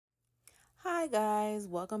Hi guys,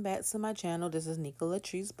 welcome back to my channel. This is Nika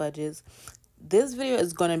Latrice Budgets. This video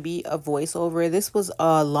is going to be a voiceover. This was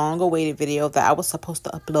a long awaited video that I was supposed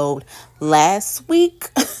to upload last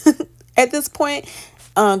week at this point,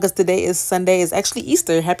 because today is Sunday. It's actually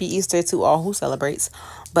Easter. Happy Easter to all who celebrates.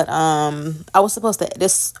 But I was supposed to,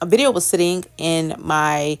 this video was sitting in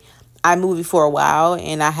my iMovie for a while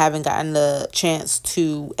and I haven't gotten the chance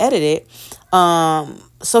to edit it.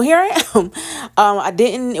 So here I am.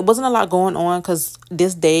 It wasn't a lot going on because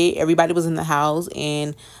this day everybody was in the house,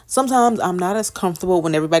 and sometimes I'm not as comfortable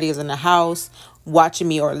when everybody is in the house watching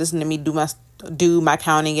me or listening to me do my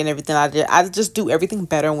counting and everything. I just do everything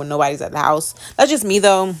better when nobody's at the house. That's just me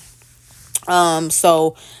though.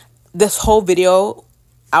 So this whole video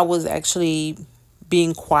I was actually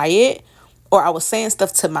being quiet, or I was saying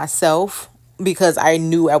stuff to myself because I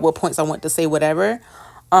knew at what points I wanted to say whatever.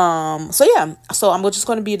 So yeah, so I'm just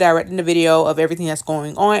going to be directing the video of everything that's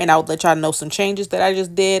going on, and I'll let y'all know some changes that I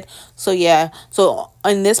just did. So yeah, so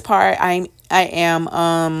in this part I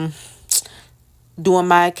am doing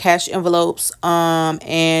my cash envelopes,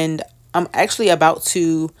 and I'm actually about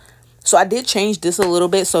to, so I did change this a little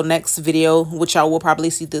bit. So next video, which y'all will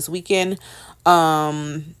probably see this weekend,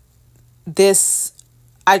 this,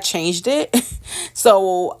 I changed it.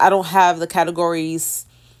 So I don't have the categories.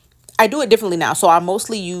 I do it differently now. So I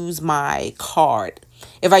mostly use my card.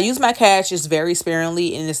 If I use my cash, it's very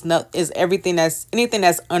sparingly, and it's anything that's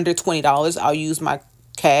under $20, I'll use my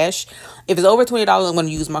cash. If it's over $20, I'm going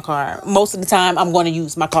to use my card. Most of the time I'm going to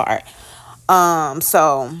use my card.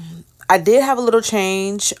 So I did have a little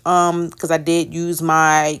change because I did use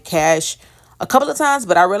my cash a couple of times,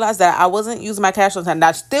 but I realized that I wasn't using my cash all the time.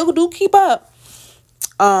 I still do keep up.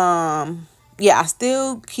 Yeah, I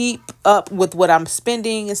still keep up with what I'm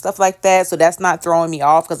spending and stuff like that. So that's not throwing me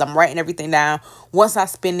off because I'm writing everything down. Once I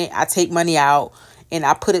spend it, I take money out and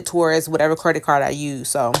I put it towards whatever credit card I use.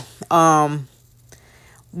 So,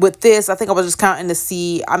 with this, I think I was just counting to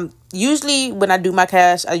see. I'm usually, when I do my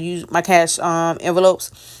cash, I use my cash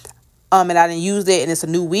envelopes. And I didn't use it and it's a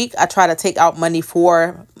new week, I try to take out money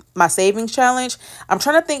for my savings challenge. I'm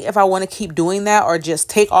trying to think if I want to keep doing that or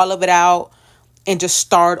just take all of it out and just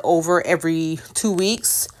start over every 2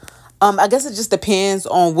 weeks. I guess it just depends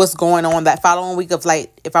on what's going on that following week, of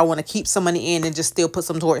like if I want to keep some money in and just still put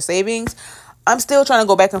some towards savings. I'm still trying to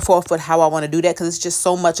go back and forth with how I want to do that because it's just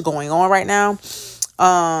so much going on right now.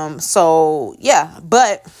 So yeah,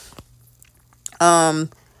 but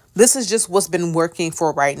this is just what's been working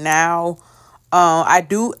for right now. I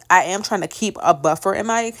am trying to keep a buffer in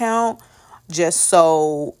my account, just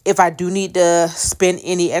so if I do need to spend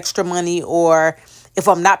any extra money, or if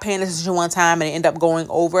I'm not paying attention one time and it end up going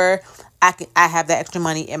over, I have that extra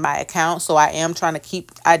money in my account. So I am trying to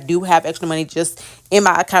keep, I do have extra money just in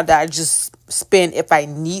my account that I just spend if I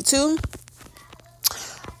need to.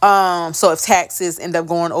 So if taxes end up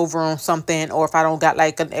going over on something, or if I don't got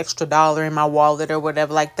like an extra dollar in my wallet or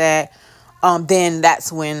whatever like that, then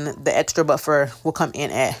that's when the extra buffer will come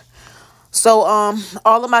in at. So,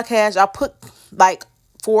 all of my cash, I put like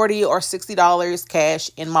 $40 or $60 cash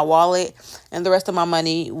in my wallet, and the rest of my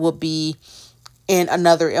money will be in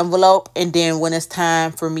another envelope. And then when it's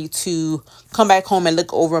time for me to come back home and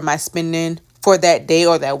look over my spending for that day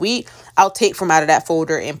or that week, I'll take from out of that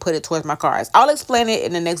folder and put it towards my cards. I'll explain it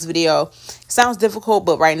in the next video. It sounds difficult,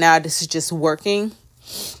 but right now this is just working.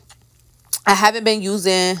 I haven't been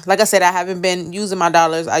using, like I said, I haven't been using my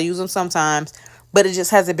dollars. I use them sometimes, but it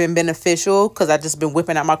just hasn't been beneficial because I just been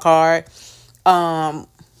whipping out my card.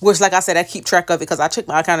 Which, like I said, I keep track of it because I check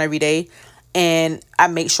my account every day and I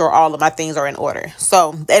make sure all of my things are in order.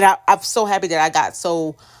 So, and I'm so happy that I got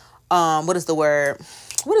so, what is the word?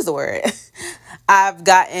 I've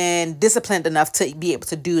gotten disciplined enough to be able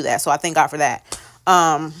to do that. So I thank God for that.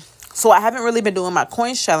 So I haven't really been doing my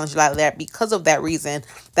coins challenge like that because of that reason,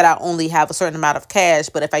 that I only have a certain amount of cash.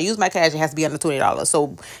 But if I use my cash, it has to be under $20.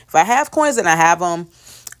 So if I have coins and I have them,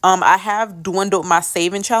 I have dwindled my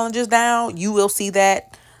saving challenges down. You will see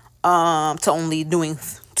that to only doing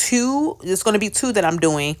 2. It's going to be 2 that I'm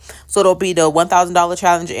doing. So it'll be the $1,000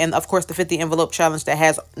 challenge, and of course the 50 envelope challenge that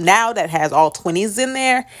has all 20s in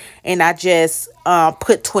there. And I just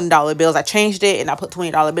put $20 bills. I changed it and I put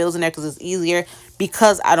 $20 bills in there because it's easier,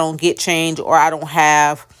 because I don't get change or I don't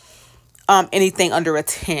have anything under a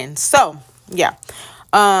 10. So yeah.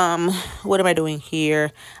 What am I doing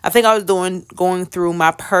here? I think I was going through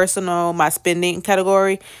my spending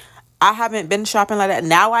category. I haven't been shopping like that.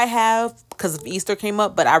 Now I have, because Easter came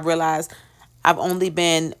up, but I realized I've only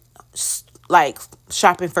been like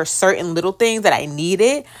shopping for certain little things that I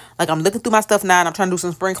needed. Like I'm looking through my stuff now and I'm trying to do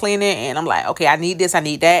some spring cleaning, and I'm like, okay, I need this, I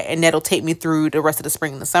need that, and that'll take me through the rest of the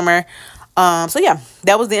spring and the summer. So yeah,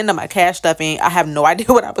 that was the end of my cash stuffing. I have no idea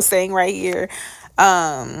what I was saying right here.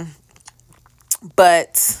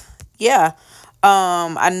 But yeah,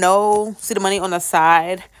 I know, see the money on the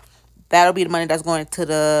side, that'll be the money that's going to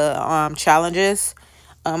the challenges.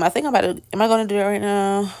 I think I'm about to, am I going to do it right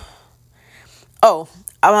now? Oh,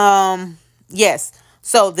 yes.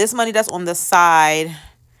 So this money that's on the side,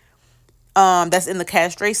 that's in the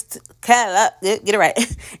cash trace, get it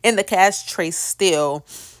right, in the cash trace still,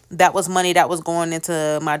 that was money that was going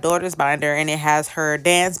into my daughter's binder, and it has her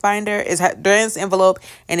dance binder, it's her dance envelope,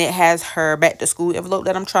 and it has her back to school envelope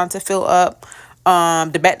that I'm trying to fill up.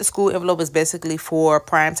 The back to school envelope is basically for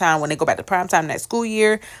prime time, when they go back to prime time next school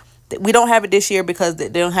year. We don't have it this year because they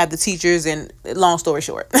don't have the teachers, and long story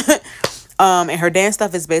short. And her dance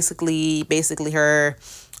stuff is basically her,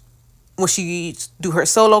 when she do her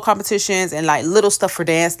solo competitions and like little stuff for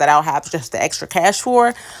dance that I'll have just the extra cash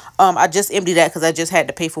for. I just emptied that because I just had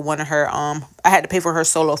to pay for one of her, I had to pay for her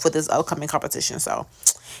solo for this upcoming competition. So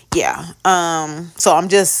yeah, so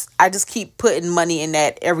I just keep putting money in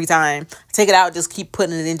that every time I take it out, just keep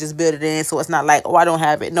putting it in, just build it in, so it's not like, oh, I don't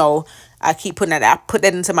have it. No, I keep putting that, I put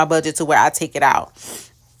that into my budget to where I take it out.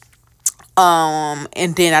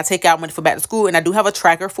 And then I take out money for back to school, and I do have a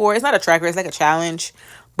tracker for it. It's not a tracker, it's like a challenge,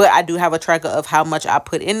 but I do have a tracker of how much I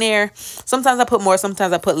put in there. Sometimes I put more,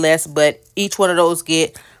 sometimes I put less, but each one of those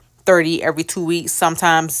get 30 every 2 weeks,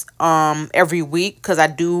 sometimes every week, because I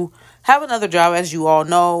do have another job, as you all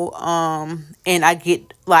know, and I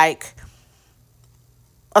get like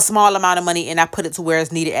a small amount of money, and I put it to where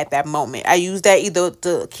it's needed at that moment. I use that either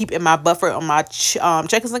to keep in my buffer on my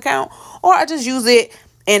checkings account, or I just use it,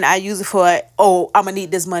 and I use it for, oh, I'm gonna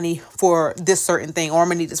need this money for this certain thing, or I'm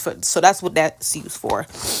gonna need this for, so that's what that's used for.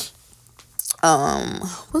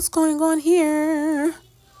 What's going on here?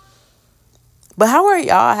 But how are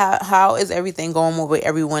y'all? How is everything going with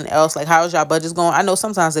everyone else? Like, how's y'all budgets going? I know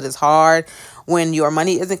sometimes it is hard when your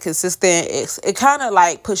money isn't consistent. It kind of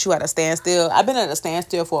like puts you at a standstill. I've been at a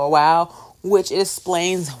standstill for a while, which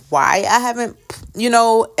explains why I haven't,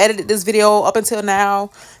 edited this video up until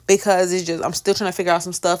now, because it's just, I'm still trying to figure out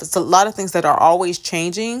some stuff. It's a lot of things that are always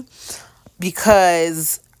changing,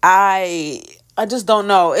 because I just don't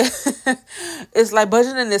know. It's like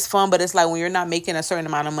budgeting is fun, but it's like when you're not making a certain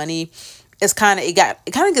amount of money, it's kind of, it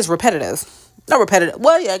kind of gets repetitive. Not repetitive.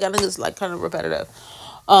 Well, yeah, it kind of gets like kind of repetitive.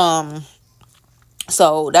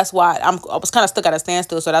 So that's why I was kind of stuck at a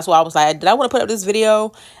standstill. So that's why I was like, did I want to put up this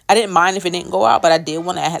video? I didn't mind if it didn't go out, but I did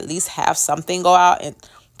want to at least have something go out, and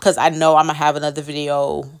because I know I'm gonna have another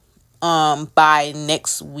video by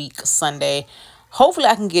next week, Sunday. Hopefully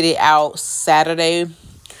I can get it out Saturday.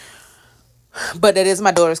 But it is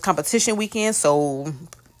my daughter's competition weekend, so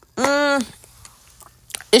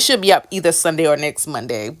it should be up either Sunday or next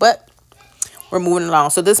Monday. But we're moving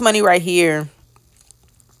along. So this money right here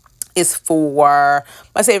is for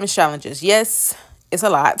my savings challenges. Yes, it's a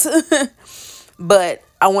lot. But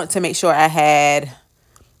I want to make sure I had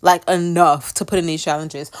like enough to put in these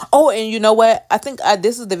challenges. Oh, and you know what? I think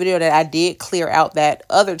this is the video that I did clear out that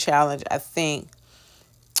other challenge, I think.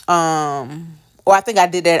 Or I think I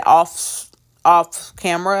did that off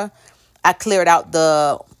camera. I cleared out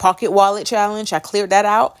the pocket wallet challenge. I cleared that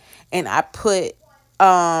out, and I put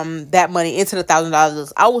that money into the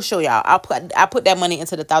 $1,000. I will show y'all. I put that money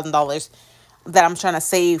into the $1,000 that I'm trying to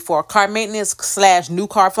save for car maintenance / new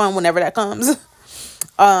car fund whenever that comes.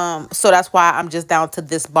 So that's why I'm just down to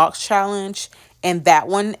this box challenge and that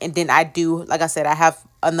one. And then I do, like I said, I have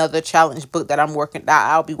another challenge book that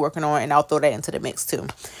I'll be working on, and I'll throw that into the mix too.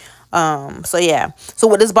 So yeah. So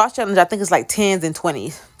with this box challenge, I think it's like 10s and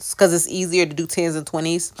 20s, because it's easier to do 10s and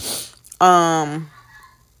 20s.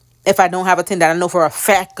 If I don't have a 10 that I know for a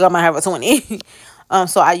fact I might have a 20.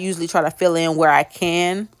 So I usually try to fill in where I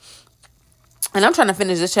can. And I'm trying to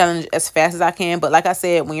finish this challenge as fast as I can. But like I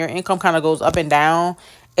said, when your income kind of goes up and down,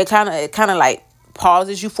 it kind of like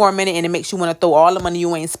pauses you for a minute, and it makes you want to throw all the money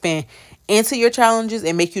you ain't spent into your challenges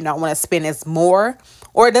and make you not want to spend as more.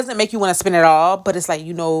 Or it doesn't make you want to spend it all, but it's like,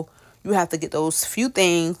 you have to get those few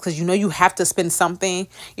things because you have to spend something.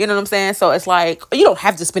 You know what I'm saying? So it's like, you don't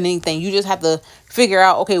have to spend anything. You just have to figure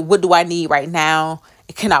out, okay, what do I need right now?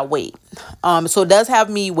 It cannot wait. So it does have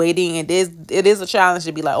me waiting. It is a challenge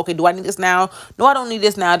to be like, okay, do I need this now? No, I don't need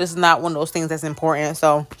this now. This is not one of those things that's important.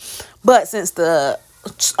 So, but since the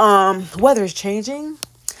weather is changing,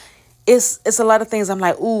 it's a lot of things I'm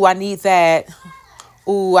like, ooh, I need that.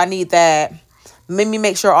 Ooh, I need that. made me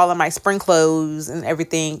make sure all of my spring clothes and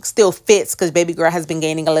everything still fits, because baby girl has been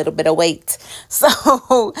gaining a little bit of weight.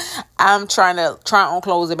 So I'm trying to try on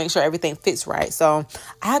clothes and make sure everything fits right. So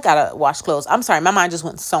I gotta wash clothes. I'm sorry, my mind just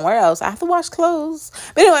went somewhere else. I have to wash clothes.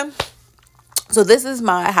 But anyway, so this is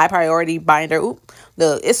my high priority binder. Oop,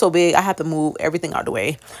 it's so big, I have to move everything out the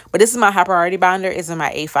way. But this is my high priority binder. It's in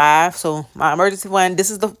my A5. So my emergency fund,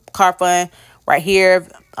 this is the car fund right here.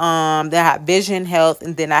 Then I have vision, health,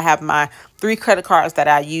 and then I have my 3 credit cards that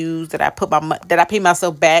I use, that I pay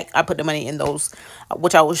myself back. I put the money in those,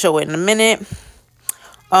 which I will show in a minute.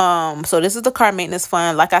 So this is the car maintenance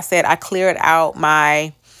fund. Like I said, I cleared out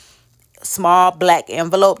my small black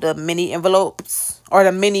envelope, the mini envelopes, or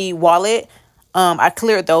the mini wallet. I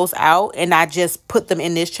cleared those out, and I just put them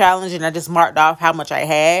in this challenge, and I just marked off how much I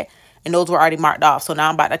had, and those were already marked off. So now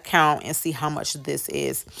I'm about to count and see how much this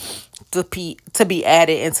is to be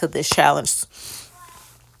added into this challenge.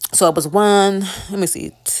 So it was 1, let me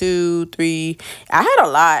see, 2, 3. I had a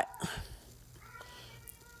lot.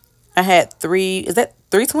 I had 3, is that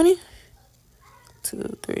 320?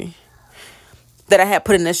 2, 3. That I had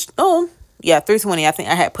put in this, oh, yeah, 320 I think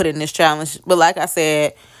I had put in this challenge. But like I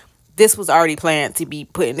said, this was already planned to be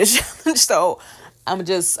put in this challenge. So I'm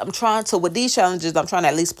trying to, with these challenges, I'm trying to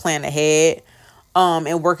at least plan ahead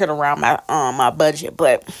and work it around my my budget.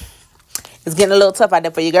 But it's getting a little tough out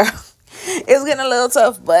there for you, girl. It's getting a little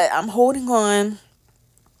tough, but I'm holding on.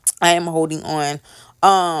 I am holding on.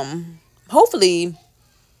 Hopefully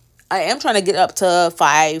I am trying to get up to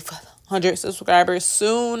 500 subscribers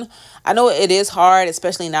soon. I know it is hard,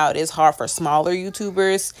 especially now. It is hard for smaller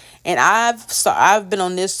YouTubers, and I've been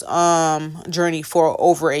on this journey for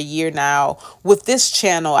over a year now. With this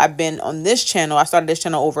channel, I've been on this channel. I started this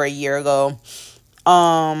channel over a year ago.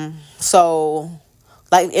 So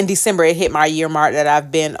like in December, it hit my year mark that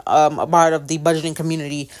I've been a part of the budgeting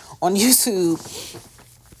community on YouTube.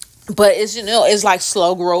 But it's, it's like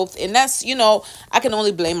slow growth. And that's, I can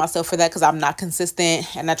only blame myself for that, because I'm not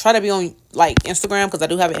consistent. And I try to be on like Instagram, because I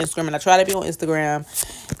do have an Instagram, and I try to be on Instagram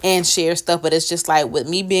and share stuff. But it's just like, with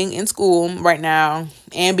me being in school right now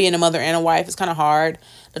and being a mother and a wife, it's kind of hard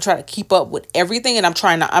to try to keep up with everything. And I'm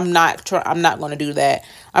not going to do that.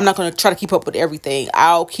 I'm not going to try to keep up with everything.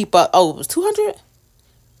 I'll keep up. Oh, it was 200?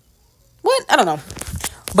 What? I don't know.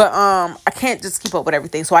 But I can't just keep up with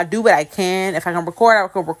everything. So I do what I can. If I can record, I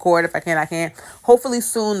can record. If I can, I can. Hopefully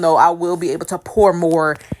soon, though, I will be able to pour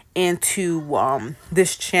more into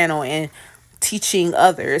this channel and teaching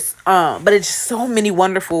others. But it's just so many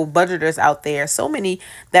wonderful budgeters out there. So many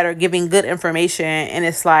that are giving good information. And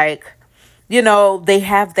it's like, they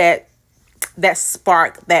have that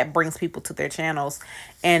spark that brings people to their channels.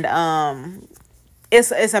 And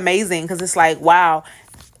it's amazing, because it's like, wow.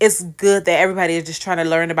 It's good that everybody is just trying to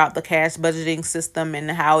learn about the cash budgeting system and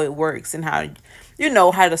how it works, and how,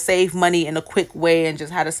 how to save money in a quick way, and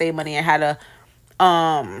just how to save money, and how to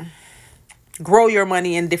grow your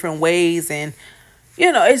money in different ways. And,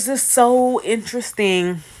 it's just so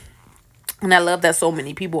interesting. And I love that so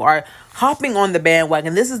many people are hopping on the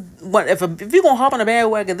bandwagon. This is what, if you're going to hop on the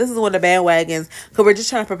bandwagon, this is one of the bandwagons, because we're just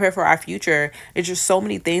trying to prepare for our future. It's just so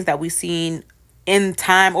many things that we've seen in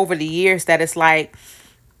time over the years that it's like,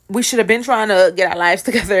 we should have been trying to get our lives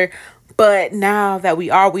together, but now that we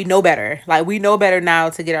know better. Like, we know better now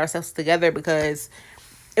to get ourselves together, because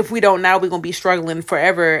if we don't now, we're going to be struggling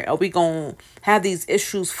forever. Or we going to have these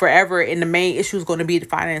issues forever, and the main issue is going to be the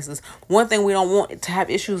finances. One thing we don't want to have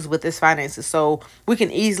issues with is finances, so we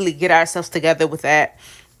can easily get ourselves together with that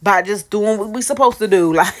by just doing what we're supposed to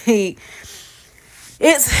do. Like,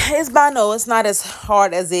 it's not as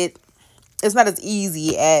hard as it's not as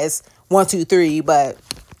easy as 1, 2, 3, but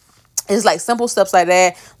it's like simple steps like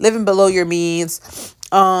that. Living below your means,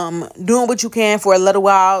 doing what you can for a little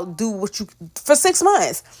while, for 6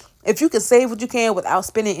 months. If you can save what you can without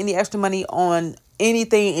spending any extra money on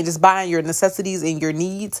anything, and just buying your necessities and your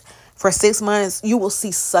needs for 6 months, you will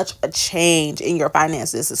see such a change in your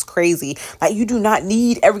finances. It's crazy. Like, you do not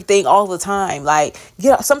need everything all the time. Like,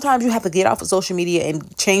 sometimes you have to get off of social media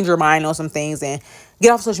and change your mind on some things, and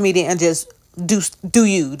get off social media and just do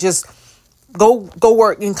you. Just go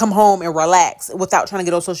work and come home and relax, without trying to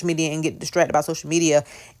get on social media and get distracted by social media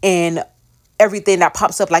and everything that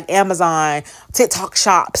pops up, like Amazon, TikTok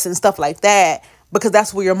shops and stuff like that, because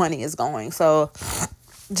that's where your money is going. So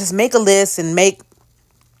just make a list and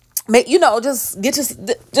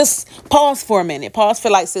just pause for a minute. Pause for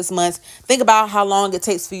like 6 months. Think about how long it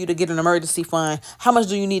takes for you to get an emergency fund. How much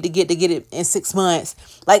do you need to get it in 6 months?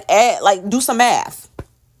 Do some math.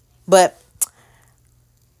 But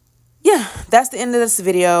yeah, that's the end of this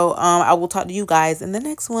video. I will talk to you guys in the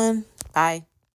next one. Bye.